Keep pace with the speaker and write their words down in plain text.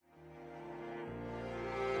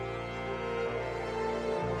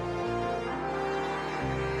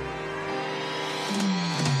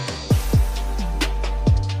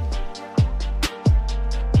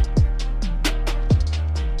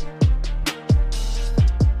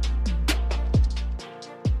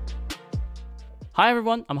Hi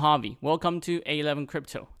everyone, I'm Harvey. Welcome to A11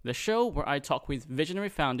 Crypto, the show where I talk with visionary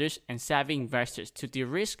founders and savvy investors to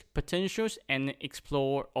de-risk potentials and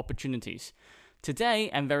explore opportunities.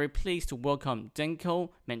 Today, I'm very pleased to welcome Denko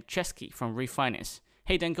Mancheski from Reef Finance.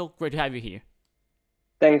 Hey Denko, great to have you here.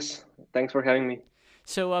 Thanks for having me.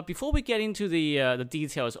 So before we get into the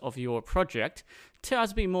details of your project, tell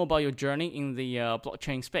us a bit more about your journey in the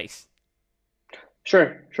blockchain space.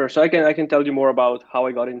 Sure. So I can tell you more about how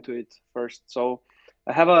I got into it first. So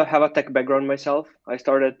I have a tech background myself. I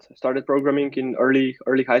started programming in early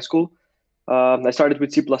high school. I started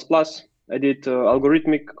with C++. I did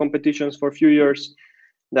algorithmic competitions for a few years.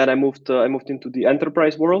 Then I moved into the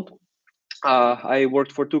enterprise world. I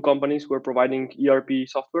worked for two companies who were providing ERP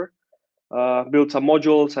software. Built some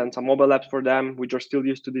modules and some mobile apps for them, which are still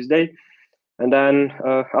used to this day. And then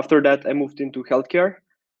after that, I moved into healthcare.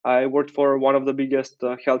 I worked for one of the biggest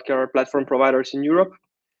healthcare platform providers in Europe.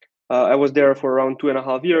 I was there for around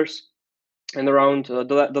 2.5 years. And around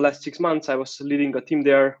the last 6 months, I was leading a team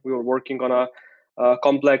there. We were working on a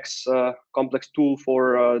complex tool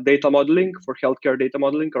for data modeling, for healthcare data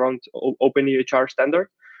modeling around Open EHR standard.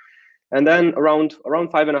 And then around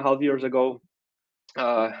 5.5 years ago,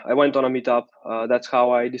 I went on a meetup. That's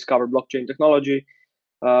how I discovered blockchain technology.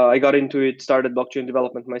 I got into it, started blockchain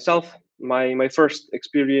development myself. My first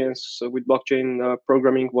experience with blockchain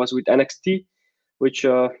programming was with NXT, which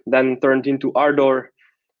then turned into Ardor.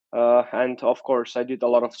 And of course, I did a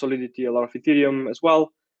lot of Solidity, a lot of Ethereum as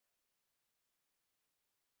well.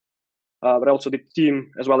 But I also did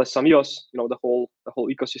Team as well as some EOS, the whole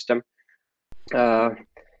ecosystem. Uh,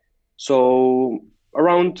 so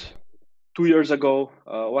around 2 years ago,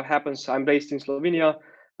 what happens? I'm based in Slovenia,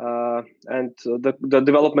 and the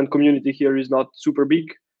development community here is not super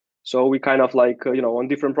big. So we kind of like on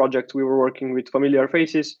different projects we were working with familiar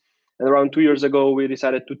faces. And around 2 years ago, we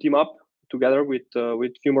decided to team up together with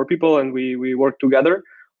few more people, and we worked together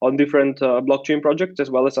on different blockchain projects as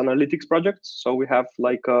well as analytics projects. So we have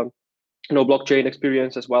like blockchain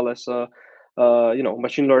experience as well as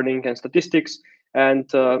machine learning and statistics. And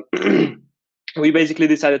we basically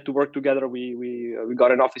decided to work together. We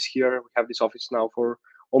got an office here. We have this office now for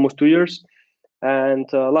almost 2 years. And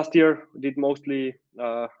last year we did mostly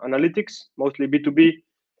analytics, mostly B2B.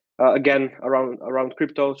 Again, around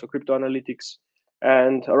crypto, so crypto analytics.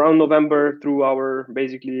 And around November, through our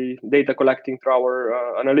basically data collecting through our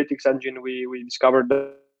analytics engine, we discovered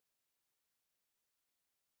that,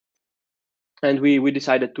 and we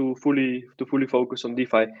decided to fully focus on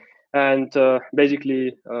DeFi. And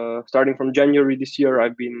basically, starting from January this year,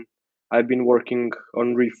 I've been working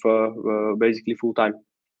on Reef basically full time.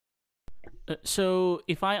 So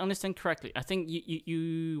if I understand correctly, I think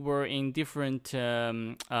you were in different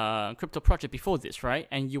crypto project before this, right?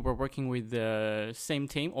 And you were working with the same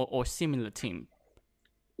team or similar team.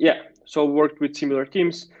 Yeah, so worked with similar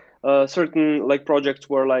teams. Certain like projects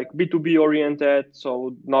were like B2B oriented,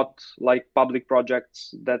 so not like public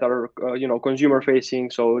projects that are consumer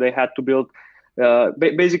facing. So they had to build.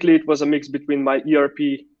 Basically, it was a mix between my ERP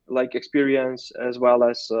like experience as well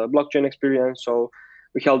as blockchain experience. So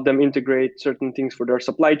we helped them integrate certain things for their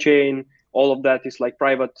supply chain. All of that is like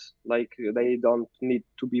private, like they don't need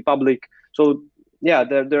to be public. So yeah,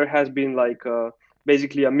 there has been like.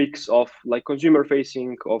 Basically a mix of like consumer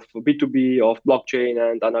facing, of B2B, of blockchain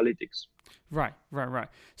and analytics. Right.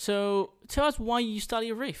 So tell us why you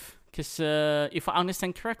study Reef. Because if I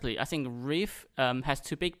understand correctly, I think Reef has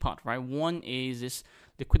two big parts, right? One is this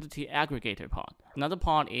liquidity aggregator part. Another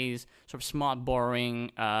part is sort of smart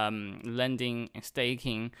borrowing, lending, and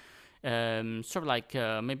staking. Sort of like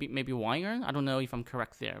maybe wire. I don't know if I'm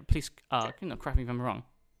correct there. Please, correct me if I'm wrong.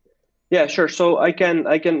 Yeah, sure. So I can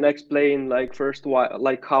explain like first why,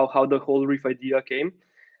 like how the whole Reef idea came.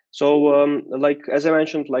 So like as I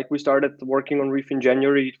mentioned, like we started working on Reef in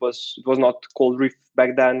January. It was not called Reef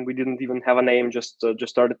back then. We didn't even have a name. Just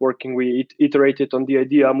started working. We iterated on the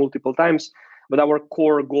idea multiple times, but our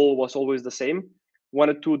core goal was always the same.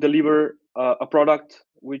 Wanted to deliver a product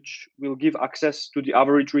which will give access to the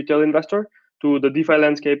average retail investor to the DeFi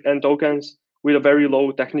landscape and tokens with a very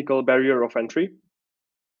low technical barrier of entry.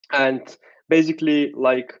 And basically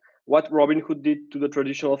like what Robinhood did to the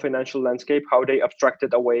traditional financial landscape, how they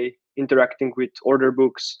abstracted away interacting with order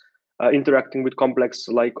books, interacting with complex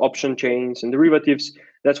like option chains and derivatives.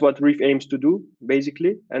 That's what Reef aims to do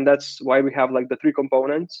basically, and that's why we have like the three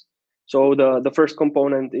components. So the first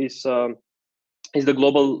component is the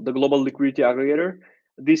global liquidity aggregator.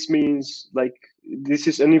 This means like this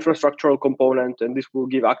is an infrastructural component, and this will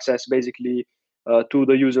give access basically to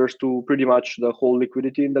the users to pretty much the whole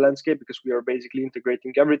liquidity in the landscape, because we are basically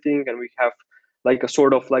integrating everything, and we have like a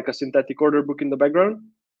sort of like a synthetic order book in the background.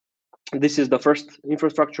 This is the first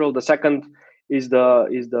infrastructural. The second is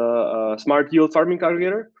the smart yield farming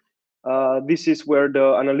aggregator. This is where the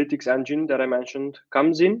analytics engine that I mentioned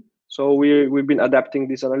comes in. So we've been adapting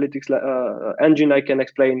this analytics engine. I can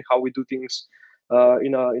explain how we do things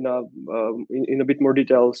in a bit more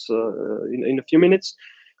details in a few minutes.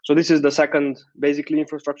 So this is the second basically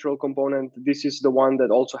infrastructural component. This is the one that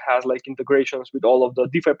also has like integrations with all of the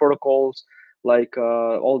DeFi protocols, like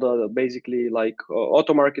all the basically like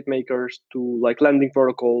auto market makers to like lending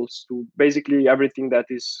protocols to basically everything that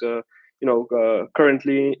is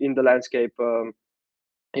currently in the landscape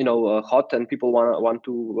hot and people want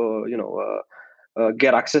to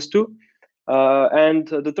get access to. And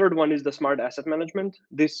the third one is the smart asset management.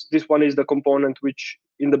 This one is the component which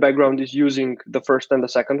in the background is using the first and the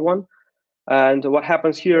second one. And what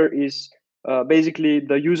happens here is basically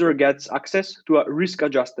the user gets access to a risk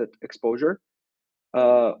adjusted exposure,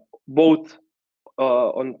 both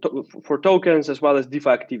for tokens as well as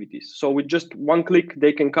DeFi activities. So with just one click,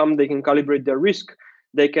 they can calibrate their risk.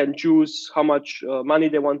 They can choose how much money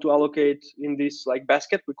they want to allocate in this like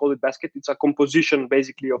basket. We call it basket. It's a composition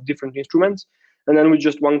basically of different instruments. And then with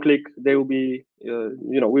just one click, they will be,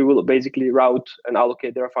 we will basically route and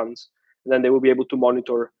allocate their funds. And then they will be able to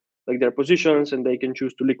monitor like their positions, and they can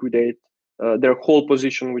choose to liquidate their whole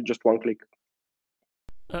position with just one click.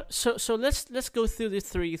 So let's go through the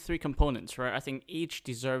three components, right? I think each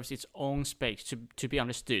deserves its own space to be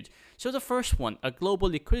understood. So the first one, a global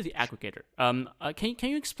liquidity aggregator. Can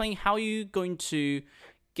you explain how you're going to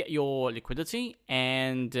get your liquidity?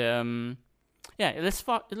 And let's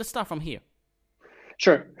start from here.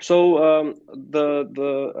 Sure. So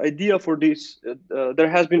the idea for this, there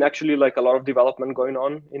has been actually like a lot of development going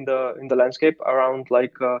on in the landscape around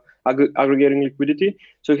like aggregating liquidity.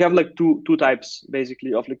 So you have like two types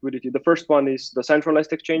basically of liquidity. The first one is the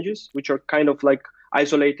centralized exchanges, which are kind of like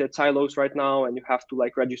isolated silos right now, and you have to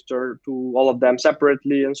like register to all of them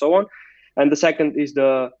separately and so on. And the second is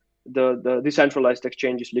the decentralized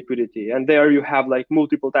exchanges liquidity, and there you have like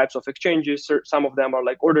multiple types of exchanges. Some of them are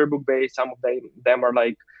like order book based, some of them are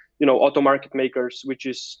like auto market makers, which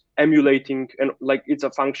is emulating, and like it's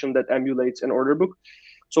a function that emulates an order book.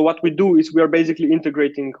 So what we do is we are basically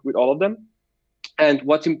integrating with all of them. And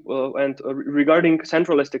regarding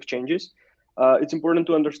centralized exchanges, it's important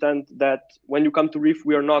to understand that when you come to Reef,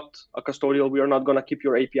 we are not a custodial. We are not going to keep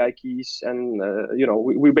your API keys, and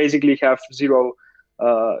we basically have zero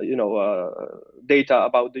data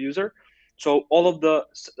about the user. So all of the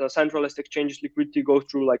centralized exchanges liquidity goes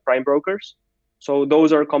through like prime brokers. So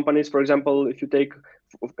those are companies, for example, if you take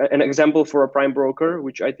an example for a prime broker,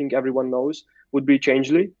 which I think everyone knows, would be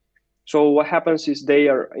Changely. So what happens is they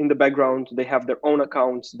are in the background, they have their own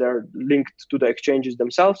accounts, they're linked to the exchanges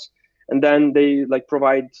themselves. And then they like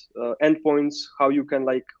provide endpoints, how you can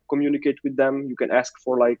like communicate with them. You can ask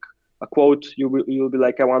for like a quote. You'll be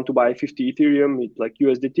like, I want to buy 50 Ethereum, like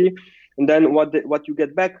USDT. And then what you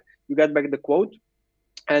get back the quote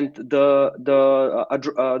and the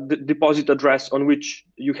deposit address on which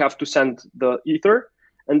you have to send the Ether.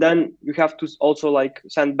 And then you have to also like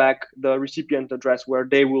send back the recipient address where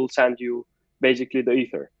they will send you basically the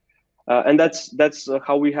Ether. And that's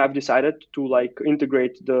how we have decided to like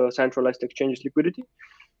integrate the centralized exchanges liquidity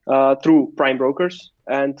through prime brokers.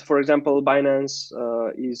 And for example, Binance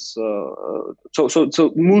is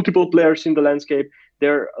so multiple players in the landscape.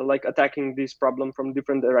 They're like attacking this problem from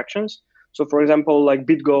different directions. So for example, like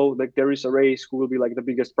BitGo, like there is a race who will be like the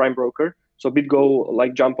biggest prime broker. So BitGo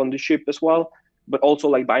like jump on the ship as well, but also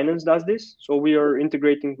like Binance does this. So we are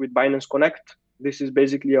integrating with Binance Connect. This is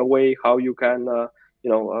basically a way how you can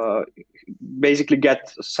basically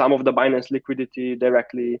get some of the Binance liquidity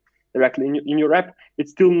directly in your app.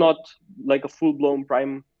 It's still not like a full-blown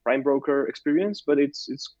prime broker experience, but it's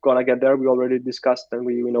gonna get there. We already discussed and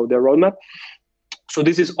we know their roadmap. So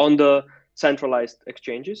this is on the centralized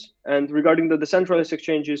exchanges. And regarding the decentralized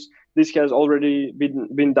exchanges, this has already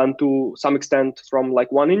been done to some extent from like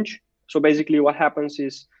 1inch. So basically what happens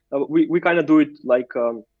is we kind of do it like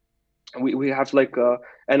we have like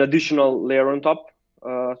an additional layer on top.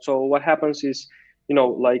 So what happens is,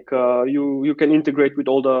 you can integrate with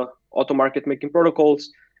all the auto market making protocols,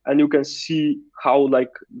 and you can see how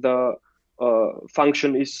like the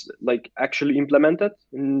function is like actually implemented.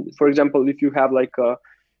 And for example, if you have like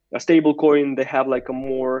a stable coin, they have like a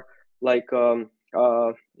more like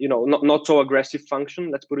not so aggressive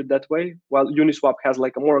function, let's put it that way, while Uniswap has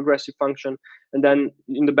like a more aggressive function. And then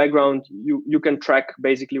in the background you can track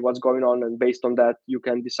basically what's going on, and based on that you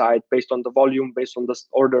can decide, based on the volume, based on the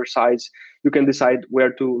order size, you can decide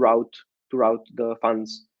where to route the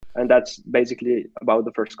funds. And that's basically about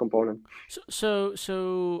the first component.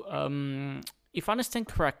 If I understand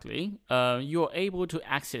correctly, you're able to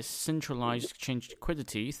access centralized exchange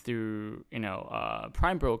liquidity through,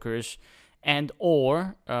 prime brokers and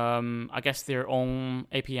or I guess their own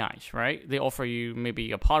APIs, right? They offer you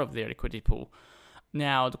maybe a part of their liquidity pool.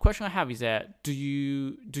 Now, the question I have is that do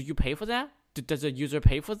you pay for that? Does the user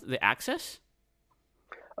pay for the access?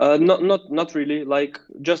 Not really. Like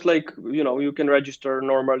just like you can register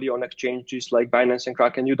normally on exchanges like Binance and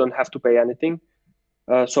Kraken. You don't have to pay anything.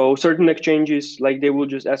 So certain exchanges, like they will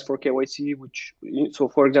just ask for KYC, so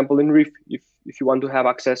for example, in Reef, if you want to have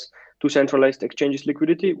access to centralized exchanges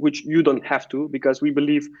liquidity, which you don't have to, because we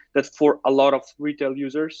believe that for a lot of retail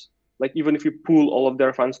users, like even if you pool all of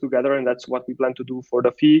their funds together, and that's what we plan to do for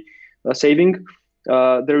the fee saving,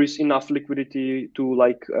 there is enough liquidity to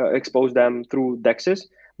expose them through DEXs.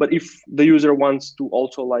 But if the user wants to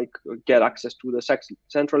also get access to the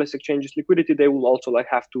centralized exchanges liquidity, they will also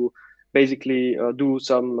have to basically do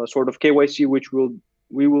some sort of KYC, which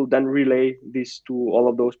we will then relay this to all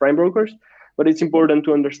of those prime brokers. But it's important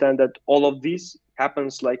to understand that all of this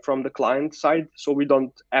happens from the client side, so we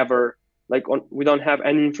don't ever we don't have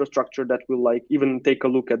any infrastructure that will even take a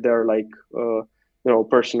look at their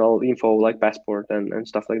personal info like passport and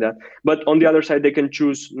stuff like that. But on the other side, they can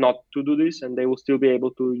choose not to do this, and they will still be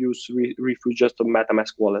able to use Reef with just a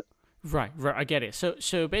MetaMask wallet. Right, I get it.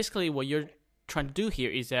 So basically, what you're trying to do here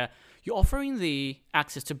is that you're offering the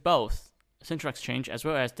access to both Central Exchange as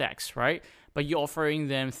well as DEX, right? But you're offering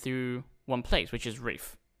them through one place, which is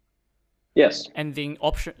Reef. Yes. And the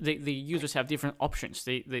users have different options.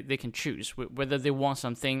 They can choose whether they want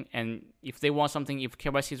something, and if they want something, if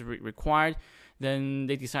KYC is required, then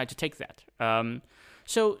they decide to take that.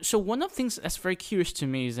 So one of the things that's very curious to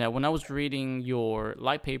me is that when I was reading your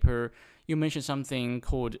light paper, you mentioned something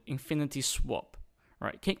called infinity swap,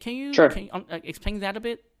 right? Can you explain that a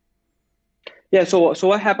bit? Yeah. So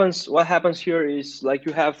what happens here is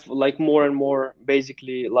you have more and more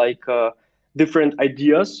basically different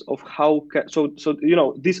ideas of how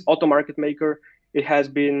this auto market maker, it has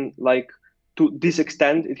been to this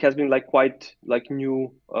extent it has been quite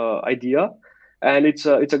new idea, and it's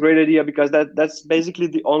a great idea because that's basically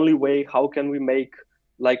the only way how can we make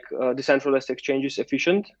decentralized exchanges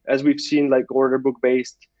efficient. As we've seen, order book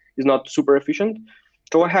based is not super efficient.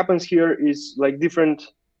 So what happens here is different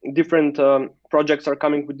projects are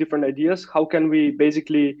coming with different ideas. How can we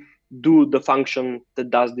basically do the function that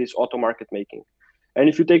does this auto market making? And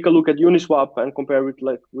if you take a look at Uniswap and compare with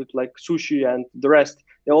Sushi and the rest,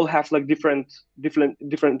 they all have different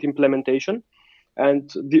implementation. And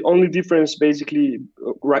the only difference basically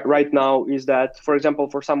right now is that, for example,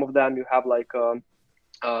 for some of them you have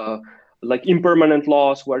impermanent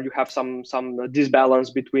loss where you have some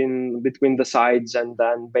disbalance between the sides, and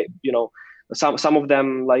then some of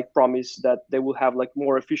them promise that they will have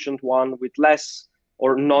more efficient one with less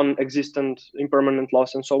or non-existent impermanent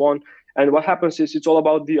loss and so on. And what happens is it's all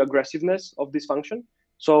about the aggressiveness of this function.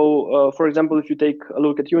 So for example, if you take a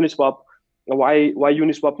look at Uniswap, why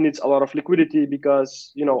Uniswap needs a lot of liquidity,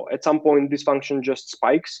 because at some point this function just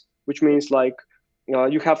spikes, which means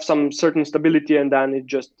you have some certain stability, and then it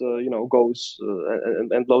just goes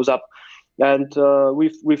and blows up. And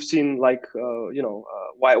we've seen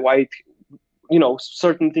why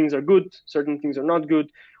certain things are good, certain things are not good.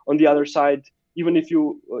 On the other side, even if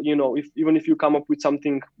you come up with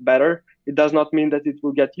something better, it does not mean that it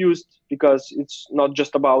will get used, because it's not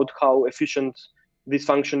just about how efficient this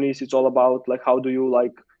function is. It's all about how do you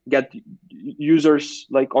get users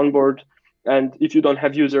on board. And if you don't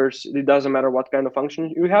have users, it doesn't matter what kind of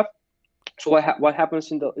function you have. So what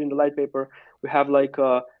happens in the light paper, we have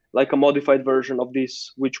a modified version of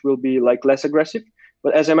this, which will be less aggressive.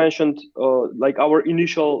 But as I mentioned, our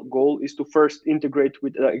initial goal is to first integrate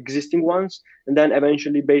with existing ones, and then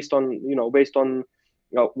eventually based on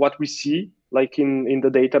what we see in the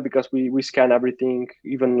data, because we scan everything,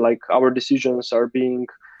 even our decisions are being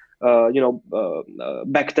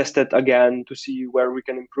back tested again to see where we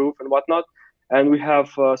can improve and whatnot. And we have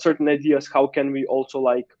certain ideas how can we also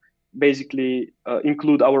basically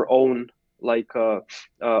include our own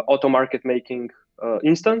auto market making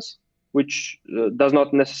instance, which does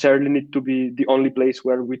not necessarily need to be the only place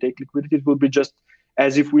where we take liquidity. It will be just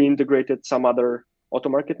as if we integrated some other auto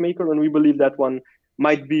market maker, and we believe that one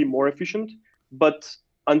might be more efficient. But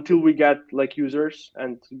until we get users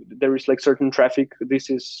and there is certain traffic, this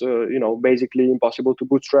is basically impossible to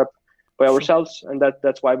bootstrap by ourselves, and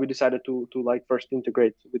that's why we decided to first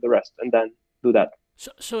integrate with the rest and then do that.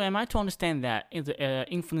 So am I to understand that the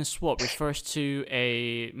infinite swap refers to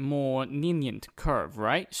a more lenient curve,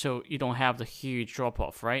 right? So you don't have the huge drop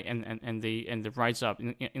off, right? And the rise up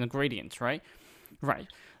in the gradients, right? Right.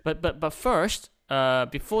 But first,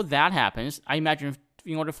 before that happens, I imagine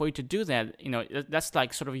in order for you to do that, that's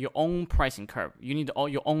like sort of your own pricing curve. You need all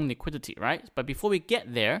your own liquidity, right? But before we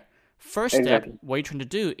get there, first step, Exactly. what you're trying to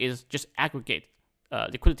do is just aggregate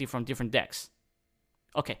liquidity from different decks.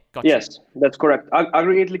 Okay, got you. Yes, that's correct.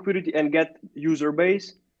 Aggregate liquidity and get user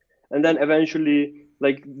base, and then eventually,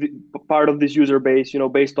 like part of this user base,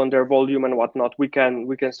 based on their volume and whatnot, we can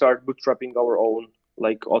start bootstrapping our own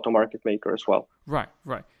like auto market maker as well. Right,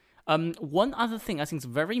 right. One other thing I think is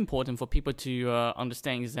very important for people to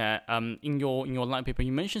understand is that in your line paper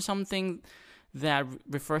you mentioned something that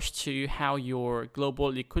refers to how your global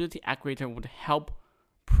liquidity aggregator would help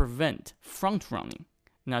prevent front running.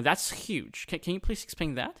 Now that's huge. Can you please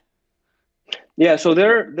explain that? Yeah, so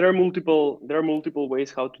there are multiple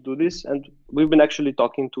ways how to do this, and we've been actually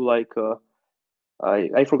talking to like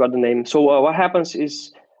I forgot the name. So what happens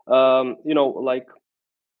is like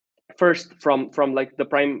first from like the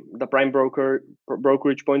prime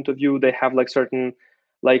brokerage point of view, they have like certain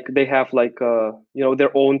like they have like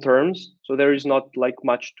their own terms, so there is not like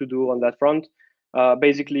much to do on that front.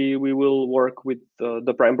 Basically we will work with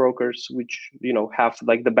the prime brokers which have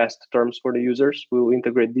like the best terms for the users. We will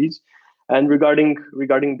integrate these. And regarding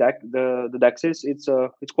the dexes, it's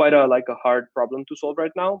quite a like a hard problem to solve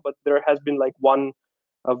right now, but there has been like one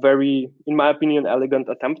a very, in my opinion, elegant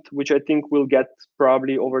attempt, which I think will get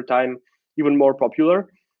probably over time even more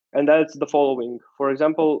popular. And that's the following. For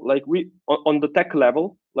example, like we on the tech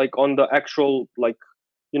level, like on the actual like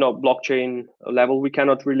blockchain level, we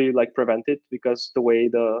cannot really like prevent it because the way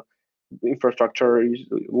the infrastructure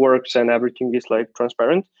works and everything is like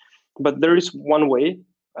transparent. But there is one way,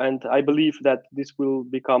 and I believe that this will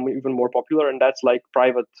become even more popular, and that's like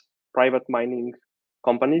private mining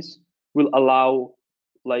companies will allow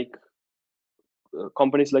like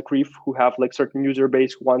companies like Reef who have like certain user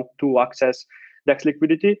base want to access DEX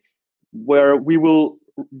liquidity, where we will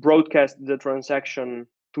broadcast the transaction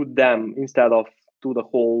to them instead of to the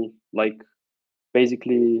whole like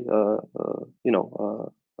basically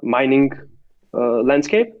mining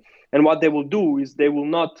landscape. And what they will do is they will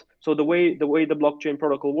not. So the way the blockchain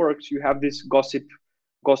protocol works, you have this gossip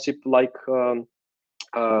like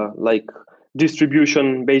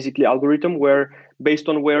distribution basically algorithm where based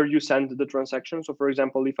on where you send the transaction. So for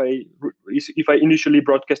example, if I initially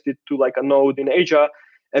broadcast it to like a node in Asia,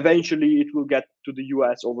 eventually it will get to the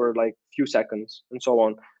US over like few seconds and so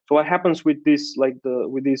on. So what happens with this like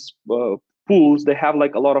with these pools, they have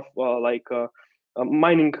like a lot of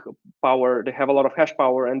mining power, they have a lot of hash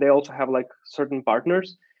power, and they also have like certain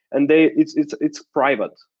partners, and it's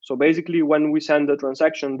private. So basically when we send the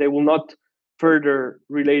transaction, they will not further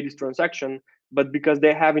relay this transaction, but because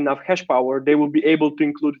they have enough hash power, they will be able to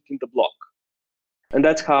include it in the block. And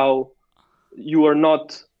that's how you are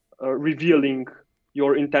not revealing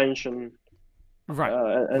your intention. Right,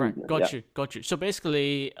 And right. yeah, Got you. So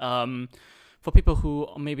basically, for people who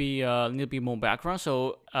maybe need a bit more background,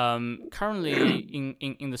 so currently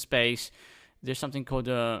in the space, there's something called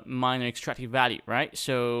the miner extracted value, right?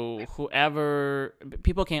 So whoever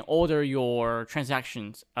people can order your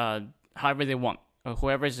transactions however they want, or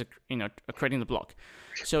whoever is creating the block.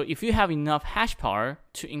 So if you have enough hash power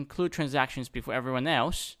to include transactions before everyone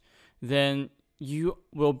else, then you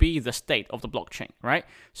will be the state of the blockchain, right?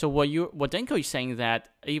 So what Denko is saying that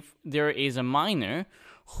if there is a miner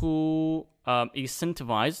who is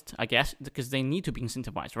incentivized, I guess, because they need to be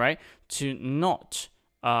incentivized, right, to not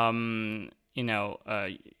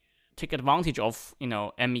take advantage of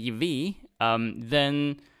MEV,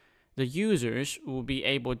 then the users will be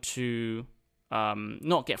able to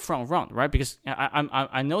not get front run, right? Because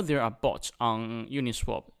I know there are bots on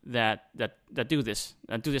Uniswap that do this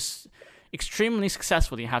extremely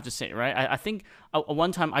successfully. I have to say, right? I think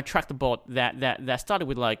one time I tracked a bot that started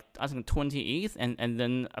with like I think 20 ETH, and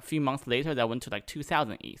then a few months later that went to like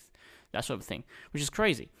 2,000 ETH, that sort of thing, which is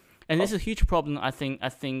crazy. And this is a huge problem. I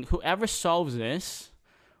think whoever solves this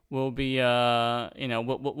will be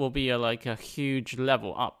will be like a huge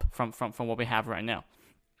level up from what we have right now.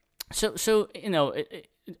 So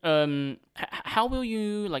how will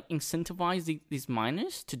you like incentivize these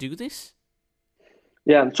miners to do this?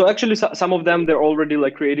 yeah. So actually, some of them they're already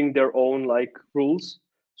like creating their own like rules.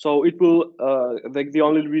 So it will like the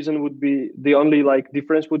only like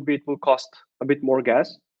difference would be it will cost a bit more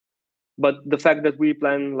gas. But the fact that we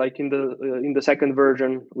plan like in the second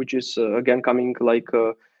version, which is again coming like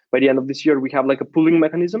by the end of this year, we have like a pooling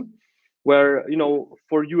mechanism. where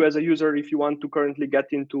for you as a user, if you want to currently get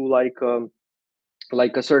into like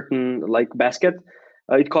a certain like basket,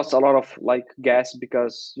 it costs a lot of like gas,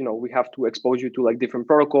 because we have to expose you to like different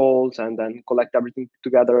protocols and then collect everything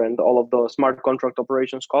together, and all of the smart contract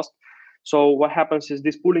operations cost. So what happens is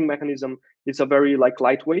this pooling mechanism is a very like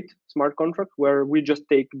lightweight smart contract, where we just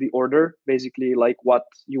take the order, basically like what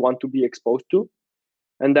you want to be exposed to,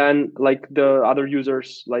 and then like the other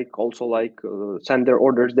users like also like send their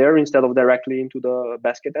orders there instead of directly into the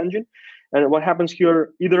basket engine. And what happens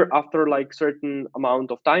here, either after like certain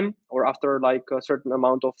amount of time or after like a certain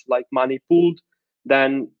amount of like money pooled,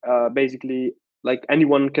 then basically like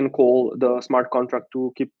anyone can call the smart contract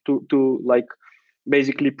to keep to like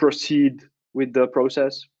basically proceed with the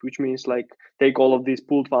process, which means like take all of these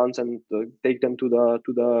pooled funds and take them to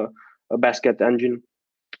the basket engine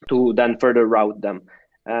to then further route them.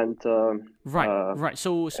 And Right, right.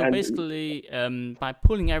 So and basically, by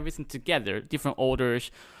pulling everything together, different orders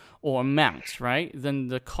or amounts, right? Then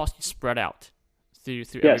the cost is spread out through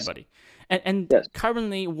yes, everybody. And yes,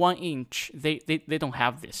 currently, 1inch they don't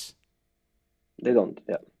have this. they don't.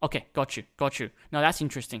 Yeah, Okay, got you. Now that's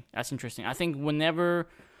interesting. That's interesting. I think whenever,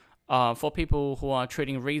 for people who are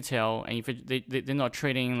trading retail, and if they're not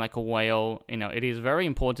trading like a whale, it is very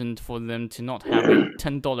important for them to not have a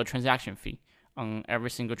 $10 transaction fee on every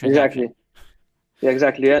single transaction. exactly. Yeah,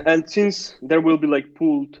 exactly. And since there will be like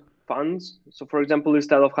pooled funds, so for example,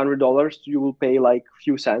 instead of $100, you will pay like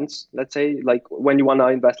few cents. Let's say like when you wanna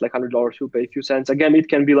invest like $100, you'll pay a few cents. Again, it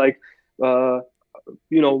can be like uh,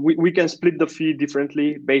 we can split the fee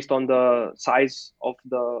differently based on the size of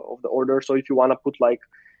the order. So if you want to put like,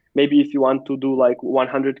 maybe if you want to do like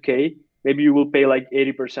 100K, maybe you will pay like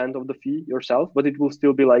 80% of the fee yourself, but it will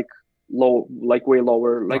still be like low, like way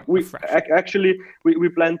lower. Like Right, a fraction. actually we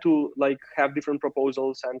plan to like have different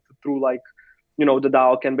proposals, and through like the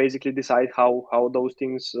DAO can basically decide how those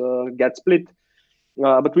things get split.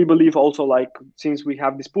 But we believe also, like, since we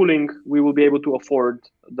have this pooling, we will be able to afford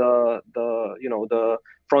the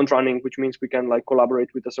front running, which means we can like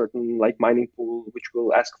collaborate with a certain like mining pool, which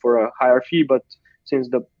will ask for a higher fee. But since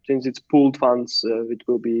it's pooled funds, it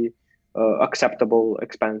will be acceptable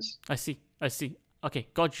expense. I see. I see. Okay,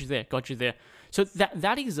 got you there. Got you there. So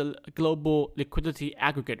that is a global liquidity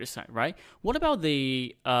aggregator side, right? What about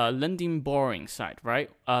the lending borrowing side, right?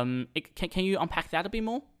 Can you unpack that a bit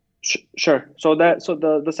more? Sure. So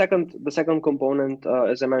the second component,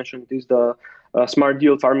 as I mentioned, is the smart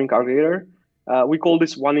yield farming aggregator. We call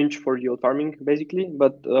this 1inch for yield farming, basically.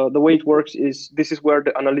 But the way it works is, this is where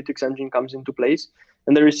the analytics engine comes into place,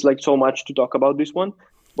 and there is like so much to talk about this one.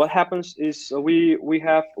 What happens is we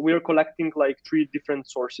are collecting like three different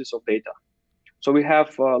sources of data. So we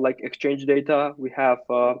have like exchange data, we have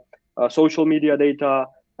social media data,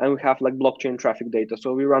 and we have like blockchain traffic data.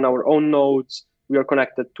 So we run our own nodes. We are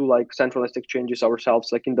connected to like centralized exchanges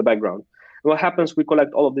ourselves, like in the background. And what happens? We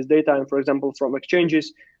collect all of this data, and for example, from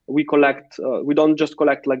exchanges, we collect. We don't just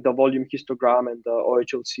collect like the volume histogram and the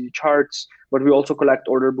OHLC charts, but we also collect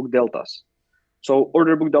order book deltas. So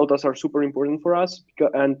order book deltas are super important for us,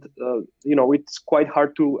 and it's quite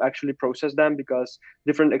hard to actually process them, because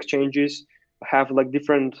different exchanges have like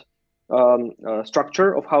different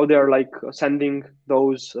structure of how they are like sending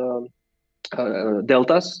those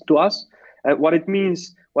deltas to us. And what it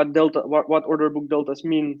means, what order book deltas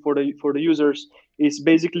mean for the users, is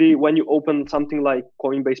basically when you open something like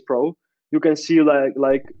Coinbase Pro, you can see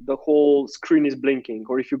like the whole screen is blinking.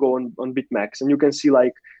 Or if you go on BitMEX, and you can see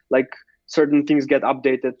like certain things get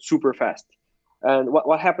updated super fast. And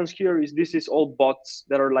what happens here is, this is all bots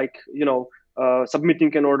that are like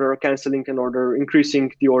submitting an order, canceling an order,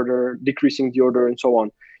 increasing the order, decreasing the order, and so on.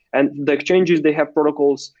 And the exchanges, they have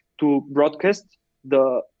protocols to broadcast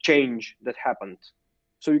the change that happened.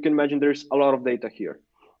 So you can imagine there's a lot of data here.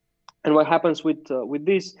 And what happens with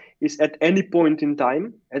this is, at any point in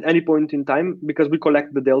time, because we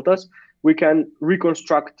collect the deltas, we can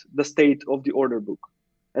reconstruct the state of the order book,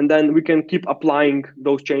 and then we can keep applying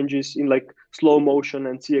those changes in like slow motion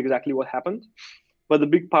and see exactly what happened. But the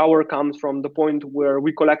big power comes from the point where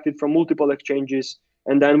we collect it from multiple exchanges,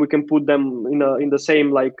 and then we can put them in the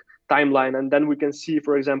same like timeline, and then we can see,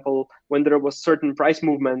 for example, when there was certain price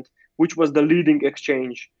movement, which was the leading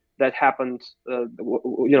exchange that happened,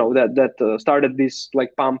 that started this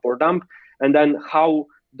like pump or dump, and then how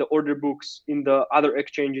the order books in the other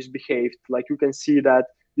exchanges behaved. Like you can see that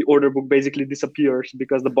the order book basically disappears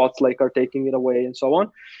because the bots like are taking it away, and so on.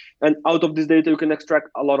 And out of this data, you can extract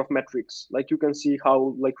a lot of metrics. Like you can see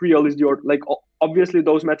how like real is the order. Like obviously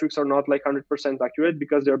those metrics are not like 100% accurate,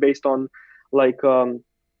 because they're based on like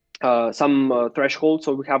some threshold.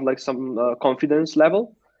 So we have like some confidence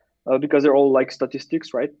level. because they're all like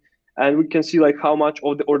statistics, right? And we can see like how much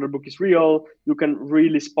of the order book is real. You can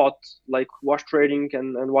really spot like wash trading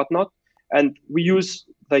and whatnot. And we use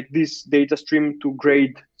like this data stream to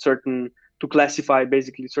grade to classify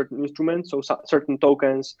basically certain instruments. So certain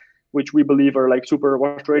tokens, which we believe are like super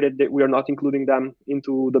wash traded, we are not including them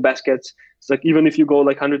into the baskets. It's like even if you go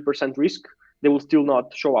like 100% risk, they will still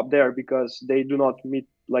not show up there because they do not meet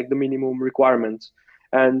like the minimum requirements.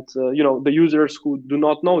 And the users who do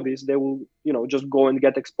not know this, they will just go and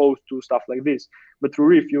get exposed to stuff like this. But through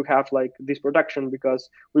Reef, you have like this protection because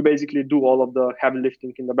we basically do all of the heavy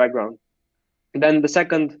lifting in the background. And then the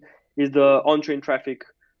second is the on-chain traffic,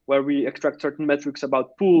 where we extract certain metrics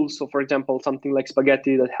about pools. So for example, something like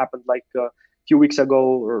spaghetti that happened like a few weeks ago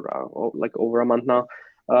or like over a month now.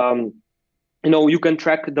 You can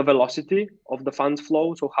track the velocity of the funds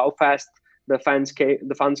flow. So how fast the funds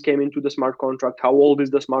came into the smart contract, how old is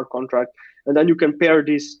the smart contract, and then you can pair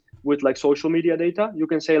this with like social media data. You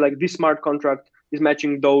can say like this smart contract is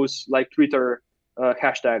matching those like Twitter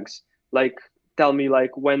hashtags. Like tell me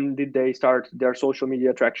like when did they start their social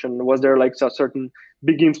media traction? Was there like a certain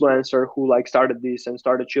big influencer who like started this and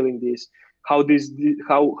started chilling this? How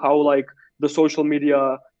like the social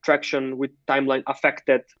media traction with timeline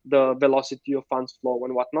affected the velocity of funds flow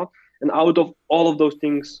and whatnot. And out of all of those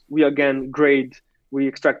things, we again we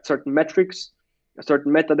extract certain metrics, a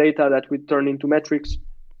certain metadata that we turn into metrics.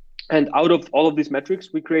 And out of all of these metrics,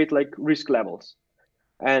 we create like risk levels.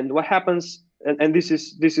 And what happens, and this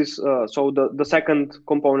is so the second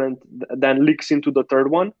component then leaks into the third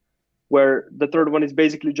one, where the third one is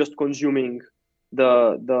basically just consuming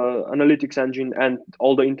the analytics engine and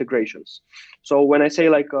all the integrations. So when I say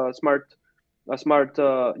like a smart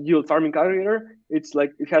yield farming aggregator, it's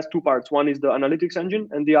like it has two parts. One is the analytics engine,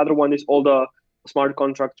 and the other one is all the smart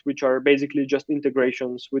contracts, which are basically just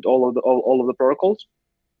integrations with all of the protocols.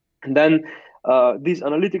 And then this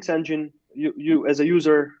analytics engine, you as a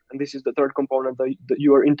user, and this is the third component, that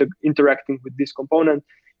you are interacting with this component.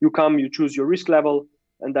 You choose your risk level,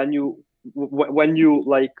 and then when you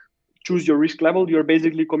like choose your risk level, you're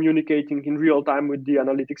basically communicating in real time with the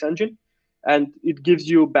analytics engine, and it gives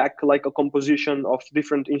you back like a composition of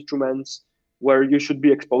different instruments where you should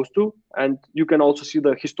be exposed to, and you can also see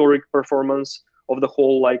the historic performance of the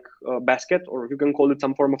whole like basket, or you can call it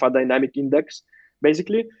some form of a dynamic index,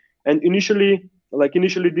 basically. And initially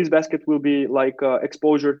this basket will be like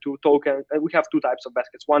exposure to token. And we have two types of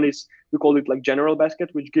baskets. One is, we call it like general basket,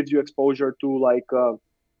 which gives you exposure to like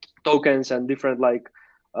tokens and different like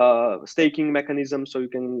staking mechanisms, so you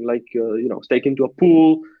can like stake into a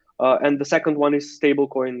pool. And the second one is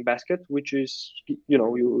stablecoin basket, which is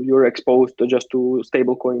you're exposed just to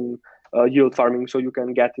stablecoin yield farming, so you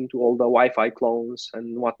can get into all the Wi-Fi clones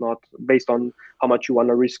and whatnot based on how much you want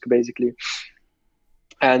to risk, basically.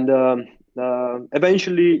 And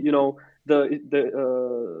eventually, the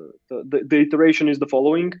iteration is the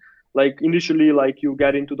following. Like initially, like you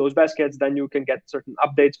get into those baskets, then you can get certain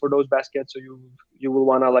updates for those baskets, so you will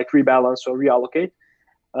want to like rebalance or reallocate.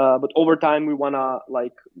 But over time, we want to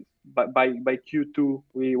like by Q2,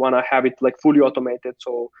 we want to have it like fully automated,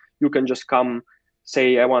 so you can just come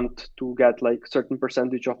say, I want to get like certain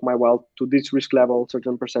percentage of my wealth to this risk level,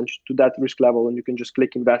 certain percentage to that risk level, and you can just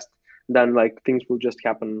click invest. Then like things will just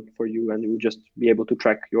happen for you, and you will just be able to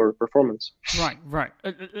track your performance. Right.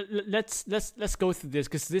 Let's go through this,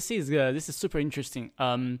 because this is super interesting.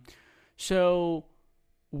 So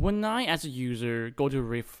when I, as a user, go to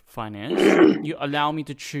Reef Finance, you allow me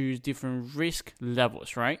to choose different risk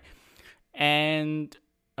levels, right? And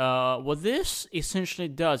what this essentially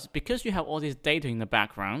does, because you have all this data in the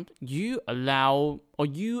background, you allow, or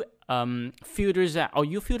you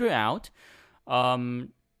filter out,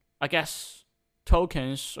 I guess,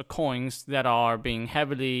 tokens or coins that are being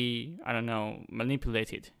heavily,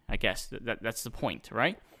 manipulated. I guess that's the point,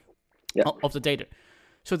 right? Yeah. Of the data.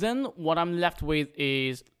 So then what I'm left with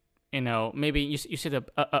is, maybe you said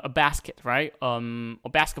a basket, right? A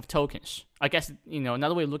basket of tokens. I guess,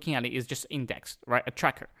 another way of looking at it is just index, right? A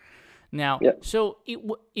tracker. Now, yeah. So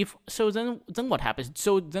then what happens?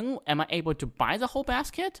 So then am I able to buy the whole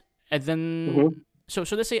basket? And then, so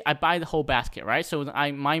let's say I buy the whole basket, right? So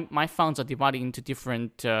my funds are divided into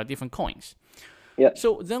different coins. Yeah.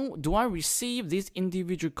 So then, do I receive these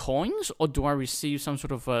individual coins, or do I receive some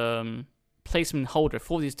sort of placement holder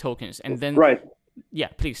for these tokens? And then, right. Yeah,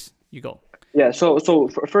 please, you go. Yeah. So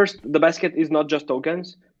first, the basket is not just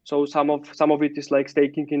tokens. So some of it is like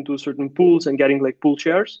staking into certain pools and getting like pool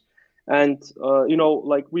shares. And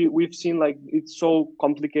like we've seen, like it's so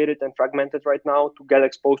complicated and fragmented right now to get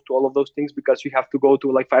exposed to all of those things, because you have to go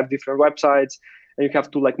to like 5 different websites, and you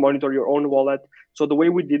have to like monitor your own wallet. So the way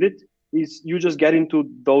we did it is you just get into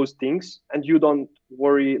those things and you don't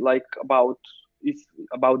worry like about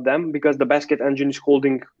them, because the basket engine is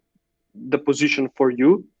holding the position for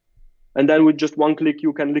you, and then with just one click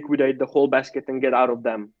you can liquidate the whole basket and get out of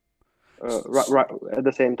them right at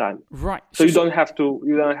the same time. Right. So you don't have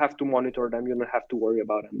to monitor them. You don't have to worry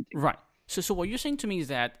about anything. Right. So what you're saying to me is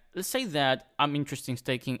that, let's say that I'm interested in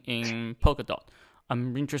staking in Polkadot.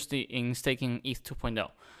 I'm interested in staking ETH 2.0.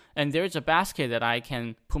 And there's a basket that I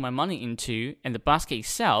can put my money into, and the basket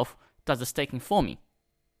itself does the staking for me.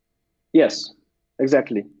 Yes,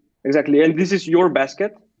 exactly. And this is your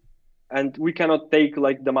basket, and we cannot take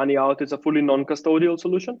like the money out. It's a fully non-custodial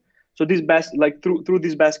solution. So this like through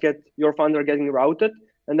this basket, your funds are getting routed,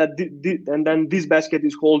 and and then this basket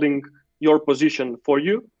is holding your position for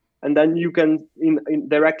you. And then you can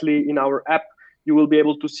directly in our app, you will be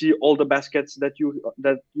able to see all the baskets that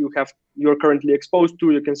you're currently exposed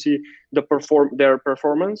to. You can see their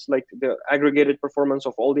performance, like the aggregated performance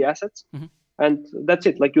of all the assets. Mm-hmm. And that's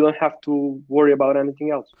it. Like you don't have to worry about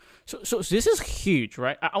anything else. So this is huge,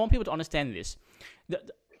 right? I want people to understand this.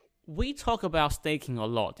 We talk about staking a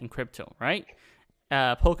lot in crypto, right?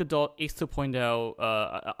 Polkadot, ETH 2.0,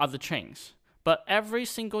 other chains. But every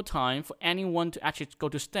single time for anyone to actually go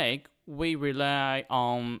to stake, we rely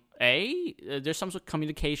on there's some sort of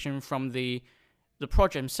communication from the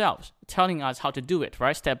project themselves telling us how to do it,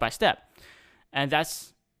 right, step by step, and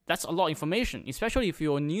that's a lot of information, especially if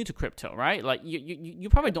you're new to crypto, right? Like you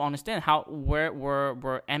probably don't understand where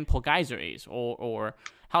Geyser is, or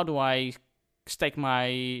how do I stake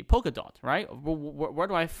my Polkadot, right? Where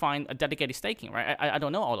do I find a dedicated staking, right? I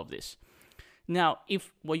don't know all of this. Now,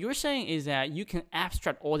 if what you're saying is that you can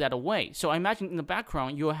abstract all that away, so I imagine in the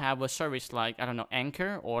background you'll have a service like, I don't know,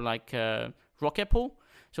 Anchor or like Rocket Pool.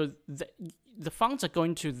 So the funds are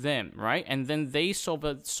going to them, right? And then they solve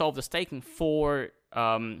the staking for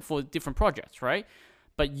different projects, right?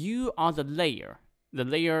 But you are the layer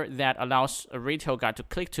that allows a retail guy to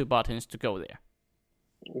click two buttons to go there.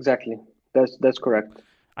 Exactly. That's correct.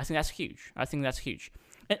 I think that's huge.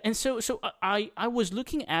 And so I was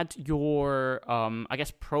looking at your I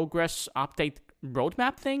guess progress update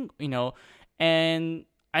roadmap thing, and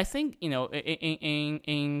I think in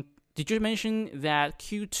did you mention that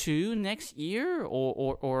Q2 next year,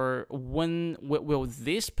 or when will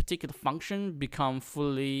this particular function become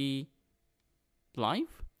fully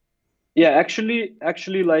live? Yeah, actually,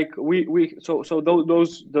 like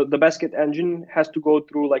the basket engine has to go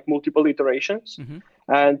through like multiple iterations, Mm-hmm.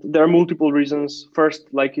 and there are multiple reasons. First,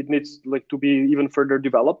 like it needs like to be even further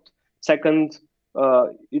developed. Second,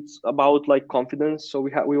 it's about like confidence. So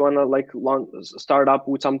we want to like start up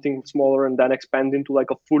with something smaller and then expand into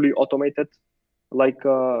like a fully automated like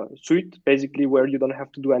suite, basically where you don't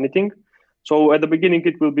have to do anything. So at the beginning,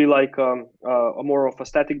 it will be like a more of a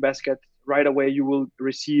static basket. Right away, you will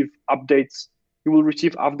receive updates. You will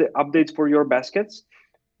receive updates for your baskets,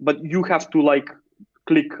 but you have to like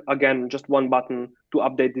click again just one button to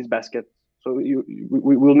update this basket. So we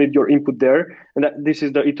will need your input there, and this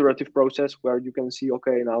is the iterative process where you can see,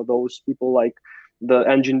 okay, now those people, like the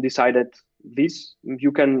engine decided this.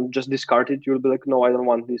 You can just discard it. You'll be like, no, I don't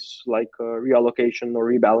want this like reallocation or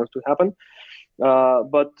rebalance to happen.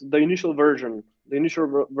 But the initial version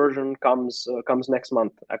comes next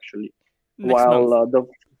month, actually.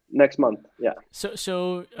 Next month, yeah.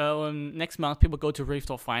 So next month, people go to Reef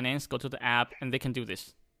Finance, go to the app, and they can do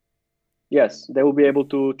this. Yes, they will be able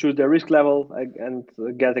to choose their risk level and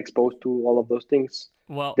get exposed to all of those things.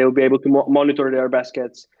 Well, they will be able to monitor their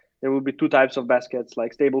baskets. There will be two types of baskets,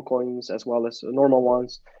 like stable coins as well as normal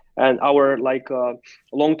ones. And our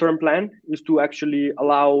long-term plan is to actually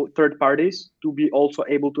allow third parties to be also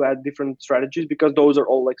able to add different strategies, because those are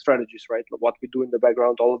all like strategies, right? What we do in the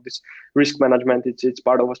background, all of this risk management, it's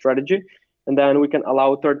part of a strategy. And then we can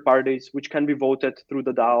allow third parties, which can be voted through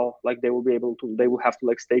the DAO. Like they will have to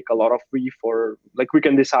like stake a lot of Reef, or like we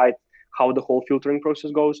can decide how the whole filtering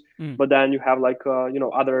process goes. But then you have like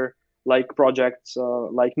other like projects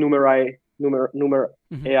like Numer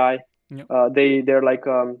mm-hmm. AI. Yep. They're like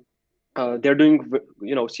they're doing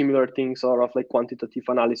similar things, sort of like quantitative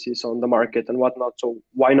analysis on the market and whatnot. So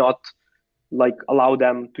why not like allow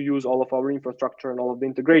them to use all of our infrastructure and all of the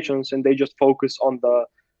integrations, and they just focus on the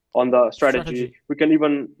strategy. We can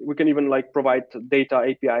even like provide data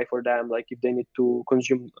API for them, like if they need to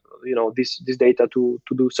consume this data to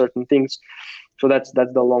do certain things. So that's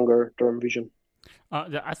the longer term vision.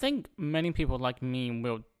 I think many people like me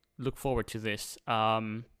will look forward to this,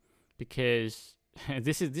 because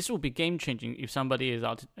this will be game changing if somebody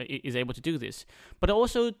is able to do this. But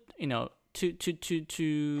also, to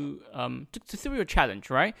through your challenge,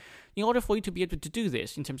 right? In order for you to be able to do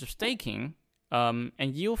this in terms of staking and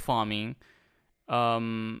yield farming,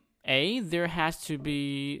 there has to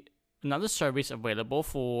be another service available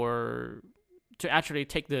to actually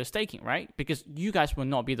take the staking, right? Because you guys will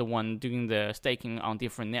not be the one doing the staking on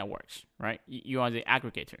different networks, right? You are the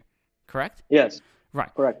aggregator, correct? Yes. Right.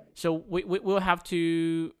 Correct. So we'll have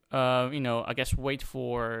to, I guess wait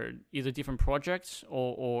for either different projects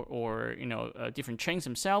or different chains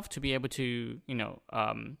themselves to be able to,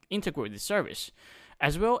 integrate the service.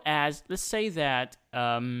 As well as, let's say that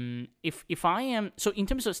if I am, so in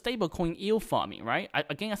terms of stablecoin yield farming, right? I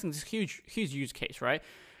think this is a huge use case, right?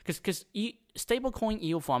 Because stablecoin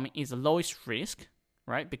yield farming is the lowest risk,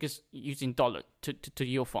 right? Because using dollar to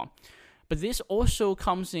yield farm. But this also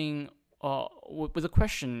comes in with a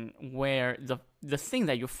question where the thing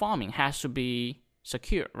that you're farming has to be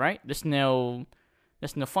secure, right? There's no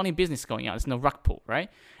funny business going on. There's no rug pull, right?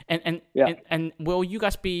 And will you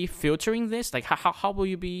guys be filtering this? Like how will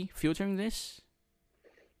you be filtering this?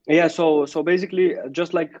 Yeah, so basically,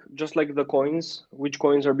 just like the coins, which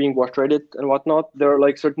coins are being wash traded and whatnot, there are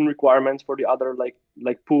like certain requirements for the other like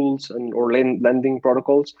pools and or lending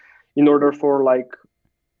protocols, in order for like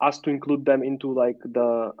us to include them into like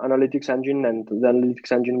the analytics engine, and the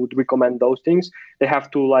analytics engine would recommend those things. They have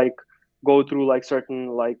to like go through like certain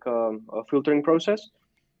like a filtering process.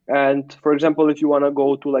 And for example, if you want to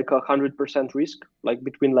go to like 100% risk, like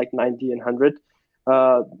between like 90 and 100,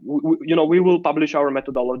 we will publish our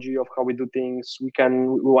methodology of how we do things.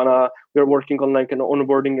 We're working on like an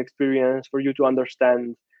onboarding experience for you to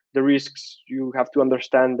understand the risks. You have to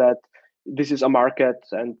understand that this is a market,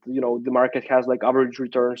 and the market has like average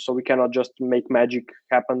returns, so we cannot just make magic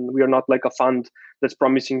happen. We are not like a fund that's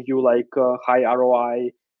promising you like high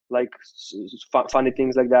ROI, like funny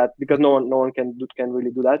things like that, because no one can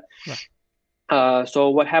really do that. Right.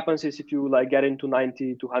 So what happens is, if you like get into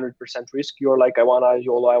 90 to 100% risk, you're like, I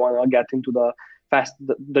wanna get into the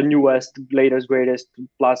newest, latest, greatest,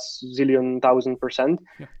 plus zillion thousand percent.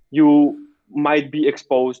 Yeah. You might be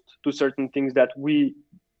exposed to certain things that we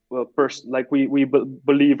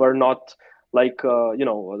believe are not like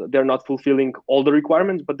they're not fulfilling all the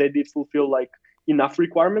requirements, but they did fulfill like enough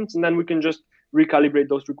requirements, and then we can just recalibrate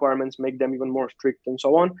those requirements, make them even more strict, and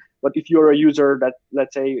so on. But if you're a user that,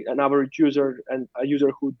 let's say, an average user and a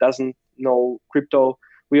user who doesn't know crypto,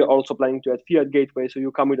 we are also planning to add fiat gateway. So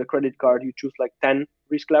you come with a credit card, you choose like 10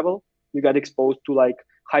 risk level, you get exposed to like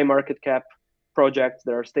high market cap projects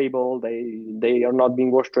that are stable, they are not being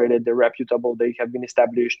wash traded, they're reputable, they have been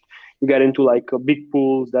established. You get into like big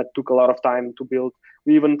pools that took a lot of time to build.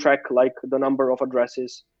 We even track like the number of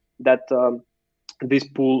addresses that this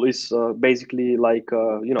pool is basically like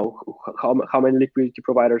how many liquidity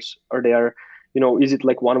providers are there. Is it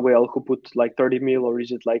like one whale who put like 30 mil, or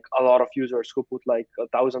is it like a lot of users who put like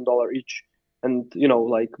 $1,000 each? And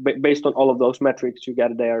like based on all of those metrics, you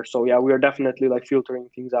get there. So yeah, we are definitely like filtering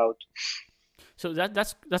things out. So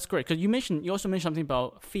that's great, because you also mentioned something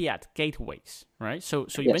about fiat gateways, right? So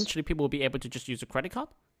Yes. Eventually people will be able to just use a credit card.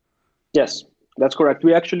 Yes, that's correct.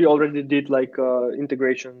 We actually already did like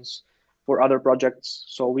integrations for other projects.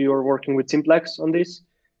 So we were working with Simplex on this.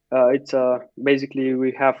 It's basically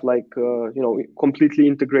we have like completely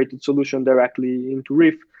integrated solution directly into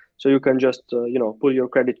Reef. So you can just pull your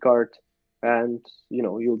credit card, and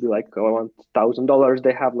you'll be like, oh, I want $1,000.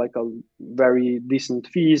 They have like a very decent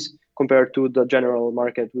fees compared to the general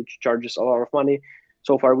market, which charges a lot of money.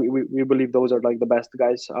 So far, we believe those are like the best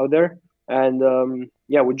guys out there. And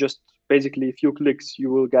with just basically a few clicks,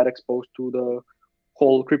 you will get exposed to the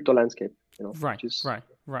whole crypto landscape. Right.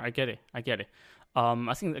 I get it.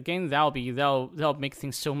 I think again that'll make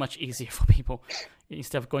things so much easier for people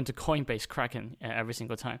instead of going to Coinbase, Kraken every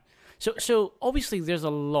single time. So obviously there's a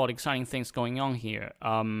lot of exciting things going on here.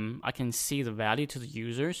 I can see the value to the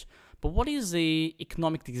users, but what is the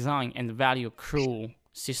economic design and the value accrual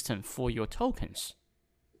system for your tokens?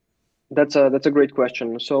 That's a great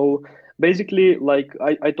question. So basically, like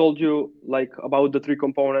I told you like about the three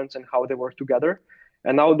components and how they work together.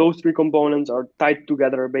 And now those three components are tied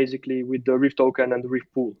together basically with the Reef token and the Reef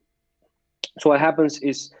pool. So what happens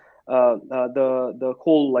is the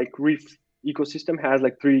whole like Reef ecosystem has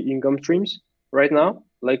like three income streams right now.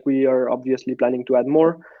 Like we are obviously planning to add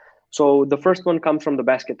more. So the first one comes from the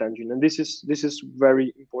basket engine, and this is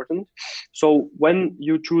very important. So when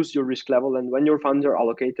you choose your risk level and when your funds are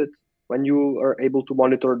allocated, when you are able to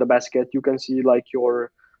monitor the basket, you can see like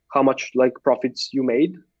how much like profits you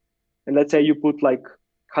made. And let's say you put like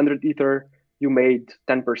 100 ether, you made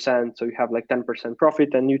 10%, so you have like 10%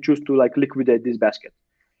 profit, and you choose to like liquidate this basket.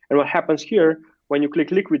 And what happens here, when you click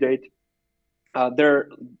liquidate,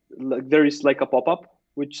 there is like a pop-up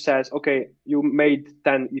which says, okay, you made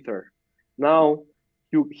 10 ether. Now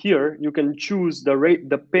you can choose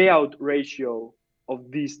the payout ratio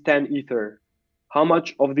of these 10 ether. How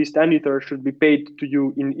much of these 10 ether should be paid to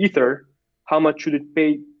you in ether? How much should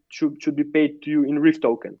be paid to you in Reef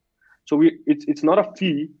token? So it's not a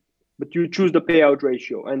fee, but you choose the payout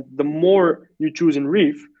ratio, and the more you choose in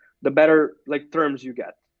Reef, the better like terms you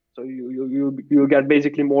get. So you get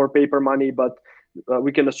basically more paper money, but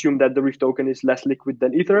we can assume that the Reef token is less liquid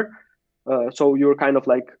than Ether. So you're kind of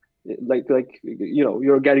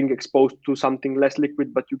you're getting exposed to something less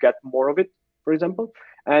liquid, but you get more of it, for example.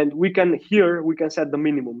 And we can set the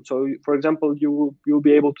minimum. So for example, you'll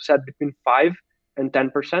be able to set between 5 and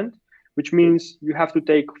 10%, which means you have to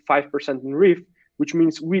take 5% in Reef, which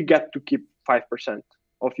means we get to keep 5%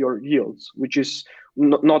 of your yields, which is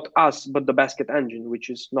not us, but the basket engine, which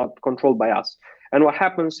is not controlled by us. And what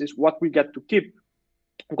happens is what we get to keep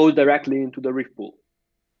goes directly into the Reef pool.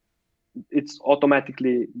 It's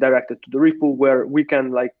automatically directed to the Reef pool, where we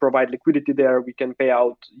can like provide liquidity there. We can pay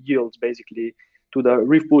out yields basically to the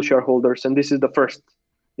Reef pool shareholders, and this is the first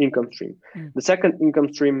income stream. The second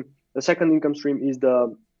income stream is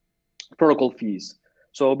the protocol fees.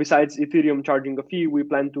 So besides Ethereum charging a fee, we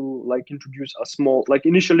plan to like introduce a small, like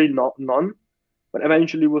initially none, but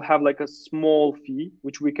eventually we'll have like a small fee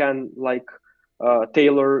which we can like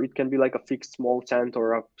tailor. It can be like a fixed small cent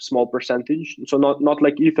or a small percentage. So not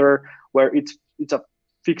like Ether where it's a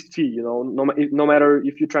fixed fee. You know, no matter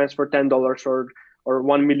if you transfer $10 or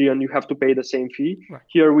 1 million, you have to pay the same fee. Right.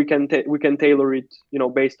 Here we can tailor it, you know,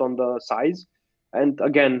 based on the size. And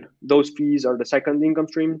again, those fees are the second income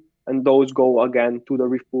stream, and those go again to the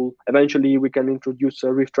Reef pool. Eventually, we can introduce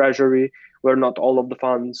a Reef treasury where not all of the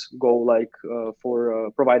funds go like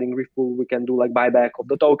for providing Reef pool. We can do like buyback of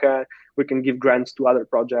the token. We can give grants to other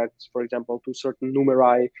projects, for example, to certain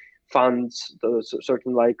numerai funds,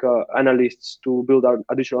 certain like analysts to build out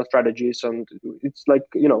additional strategies. And it's like,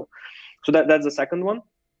 you know, so that's the second one.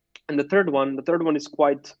 And the third one is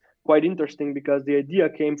quite interesting because the idea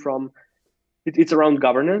came from it's around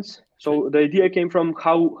governance. So the idea came from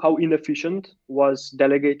how inefficient was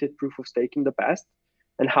delegated proof of stake in the past,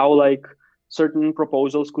 and how like certain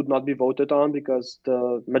proposals could not be voted on because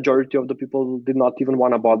the majority of the people did not even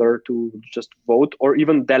want to bother to just vote or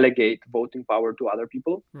even delegate voting power to other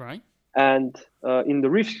people. Right. And in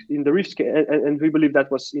the Reef's case, and we believe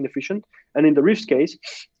that was inefficient. And in the Reef's case,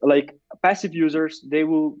 like passive users, they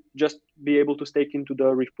will just be able to stake into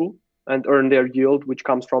the Reef pool and earn their yield, which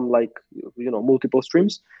comes from like, you know, multiple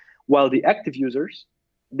streams, while the active users,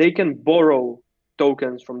 they can borrow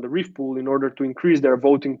tokens from the Reef pool in order to increase their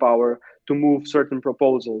voting power to move certain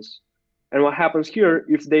proposals. And what happens here,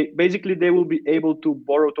 if they will be able to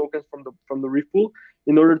borrow tokens from the Reef pool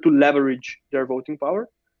in order to leverage their voting power,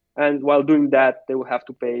 and while doing that, they will have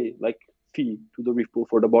to pay like fee to the Reef pool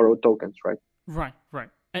for the borrowed tokens, right? Right.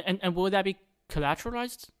 And will that be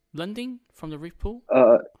collateralized lending from the Reef pool?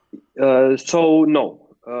 So no,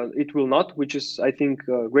 it will not, which is I think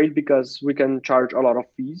great because we can charge a lot of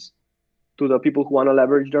fees to the people who want to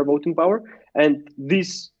leverage their voting power, and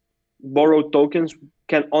these borrowed tokens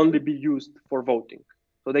can only be used for voting.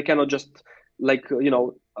 So they cannot just like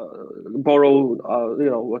borrow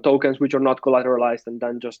tokens which are not collateralized and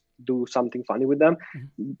then just do something funny with them.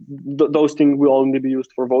 Those things will only be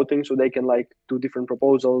used for voting, so they can like do different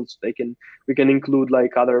proposals. We can include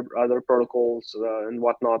like other protocols and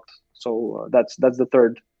whatnot. So that's the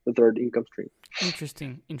third income stream.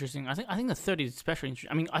 Interesting. I think the third is especially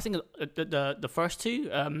interesting. I mean, I think the first two,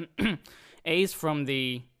 A is from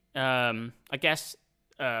the I guess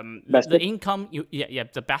the income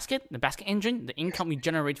the basket engine, the income you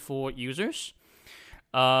generate for users.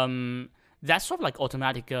 That's sort of like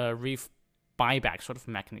automatic Reef buyback sort of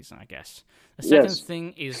mechanism, I guess. The second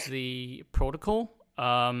thing is the protocol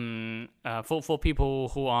for people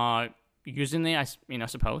who are using it, I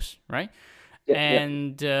suppose, right?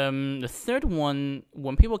 The third one,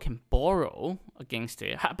 when people can borrow against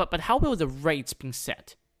it, but how will the rates be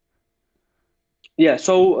set? Yeah,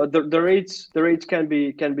 so the rates can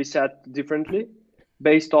be set differently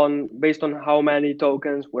based on how many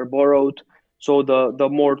tokens were borrowed. So the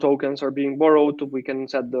more tokens are being borrowed, we can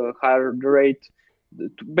set the higher the rate.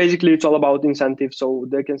 Basically, it's all about incentives. So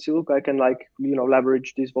they can see, look, I can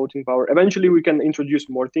leverage this voting power. Eventually, we can introduce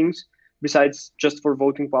more things besides just for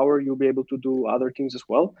voting power. You'll be able to do other things as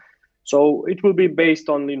well. So it will be based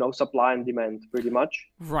on supply and demand pretty much.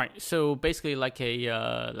 Right. So basically, like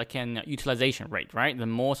an utilization rate, right? The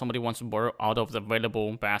more somebody wants to borrow out of the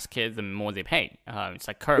available basket, the more they pay. It's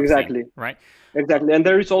like curve exactly thing, right? Exactly. And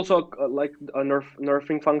there is also like a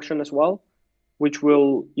nerfing function as well. which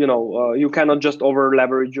will, you cannot just over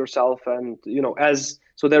leverage yourself, and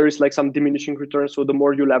so there is like some diminishing returns. So the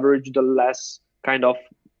more you leverage, the less kind of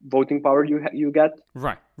voting power you get.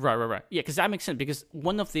 Right. Yeah, because that makes sense. Because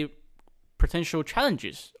one of the potential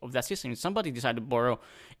challenges of that system is somebody decided to borrow.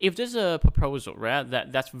 If there's a proposal, right,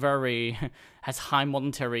 that's very has high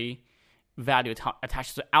monetary value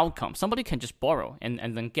attached to the outcome, somebody can just borrow and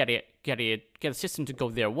then get a system to go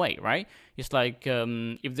their way, right? It's like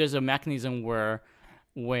if there's a mechanism where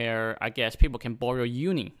I guess people can borrow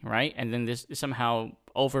uni, right, and then this somehow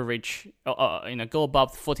overreach, go above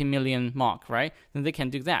 40 million mark, right? Then they can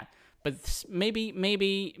do that. But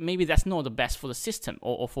maybe that's not the best for the system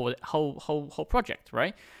or for the whole project,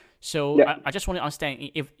 right? So Yeah. I just want to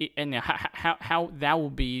understand if and how that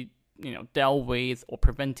will be dealt with or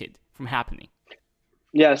prevented from happening.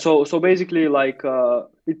 Yeah, so basically, like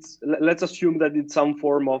let's assume that it's some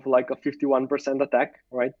form of like a 51% attack,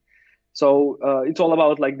 right? So it's all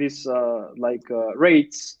about like this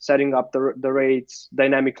rates, setting up the rates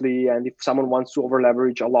dynamically, and if someone wants to over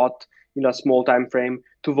leverage a lot in a small time frame,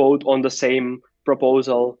 to vote on the same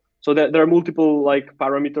proposal. So there are multiple like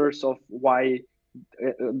parameters of why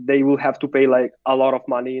they will have to pay like a lot of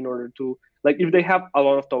money in order to, like, if they have a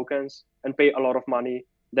lot of tokens and pay a lot of money,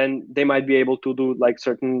 then they might be able to do like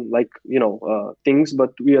certain like things.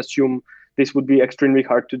 But we assume this would be extremely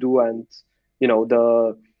hard to do, and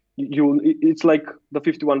it's like the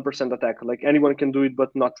 51% attack. Like anyone can do it,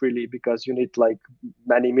 but not really, because you need like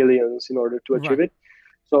many millions in order to achieve Right. it.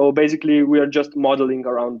 So basically, we are just modeling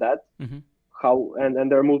around that. Mm-hmm. How and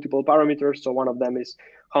there are multiple parameters. So one of them is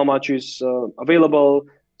how much is available.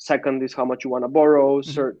 Second is how much you want to borrow.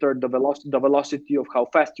 Mm-hmm. Third, the velocity of how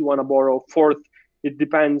fast you want to borrow. Fourth, it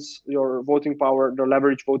depends, your voting power, the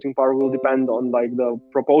leverage voting power will depend on like the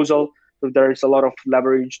proposal. So if there is a lot of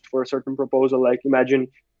leverage for a certain proposal, like imagine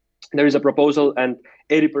there is a proposal and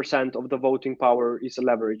 80% of the voting power is a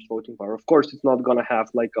leveraged voting power. Of course, it's not going to have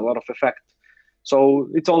like a lot of effect. So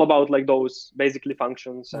it's all about like those basically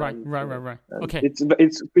functions. Right. And, and Okay.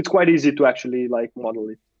 it's quite easy to actually like model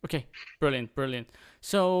it. Okay, brilliant.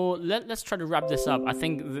 So let's try to wrap this up. I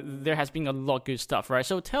think there has been a lot of good stuff, right?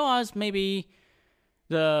 So tell us maybe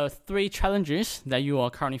the 3 challenges that you are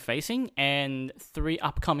currently facing and 3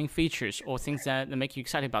 upcoming features or things that make you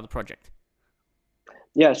excited about the project.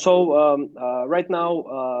 Yeah. So right now,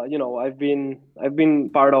 I've been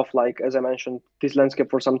part of, like, as I mentioned, this landscape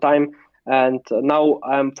for some time, and now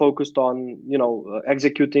I'm focused on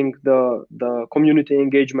executing the community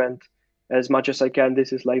engagement as much as I can.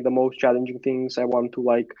 This is like the most challenging things. I want to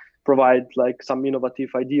like provide like some innovative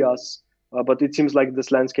ideas, but it seems like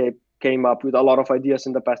this landscape came up with a lot of ideas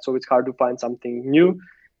in the past, so it's hard to find something new.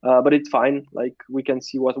 But it's fine. Like we can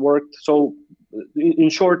see what worked. So in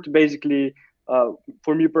short, basically.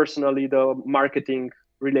 For me personally, the marketing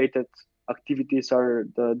related activities are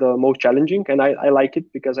the most challenging, and I like it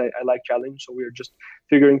because I like challenge. So we're just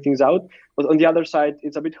figuring things out. But on the other side,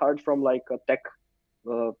 it's a bit hard from like a tech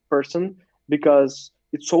person, because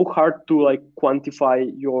it's so hard to like quantify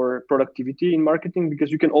your productivity in marketing, because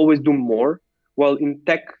you can always do more. Well, in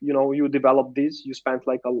tech, you develop this, you spent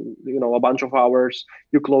like a bunch of hours,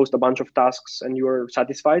 you closed a bunch of tasks, and you're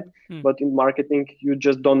satisfied. But in marketing, you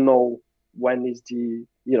just don't know when is the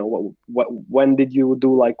when did you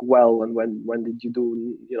do like well, and when did you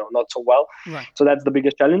do not so well. Right. So that's the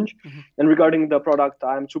biggest challenge. Mm-hmm. And regarding the product,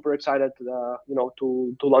 I'm super excited to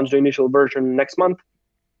launch the initial version next month,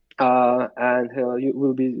 and it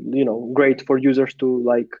will be great for users to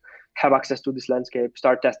like have access to this landscape,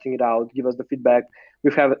 start testing it out, give us the feedback.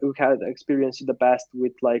 We've had experience in the past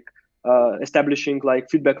with like establishing like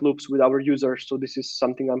feedback loops with our users. So this is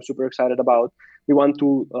something I'm super excited about. We want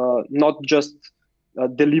to not just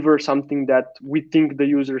deliver something that we think the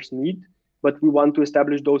users need, but we want to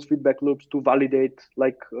establish those feedback loops to validate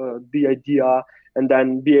like the idea, and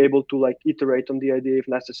then be able to like iterate on the idea if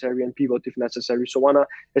necessary and pivot if necessary. So want to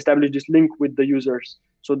establish this link with the users.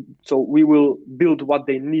 So we will build what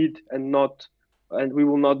they need, and we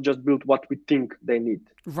will not just build what we think they need.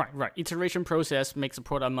 Right. Iteration process makes the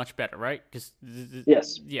product much better, right? Because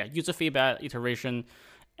yes, yeah, user feedback, iteration,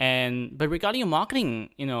 but regarding your marketing,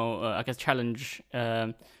 I guess challenge.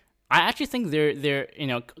 I actually think they're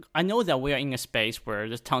I know that we are in a space where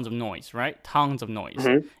there's tons of noise, right? Tons of noise.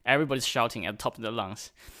 Mm-hmm. Everybody's shouting at the top of their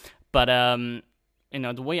lungs. But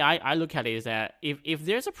the way I look at it is that if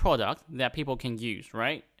there's a product that people can use,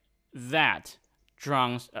 right, that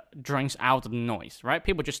drowns out the noise, right?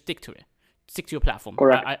 People just stick to your platform.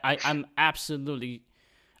 Correct. I'm absolutely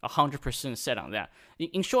 100% set on that.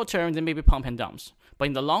 In short term, there may be pump and dumps, but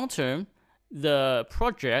in the long term, the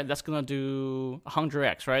project that's gonna do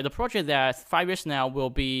 100x, right? The project that 5 years now will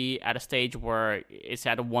be at a stage where it's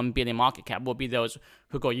at a 1 billion market cap will be those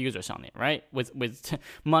who got users on it, right? With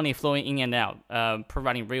money flowing in and out,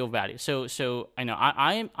 providing real value. So I know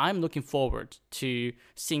I'm looking forward to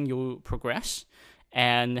seeing you progress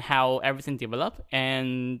and how everything develop,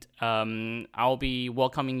 and I'll be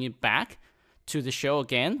welcoming you back to the show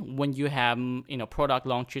again when you have product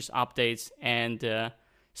launches, updates, and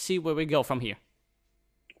see where we go from here.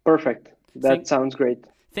 Perfect. That sounds great.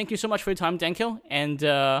 Thank you so much for your time, Danko, and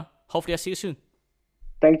hopefully I'll see you soon.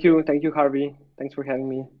 Thank you, Harvey. Thanks for having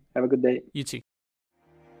me. Have a good day. You too.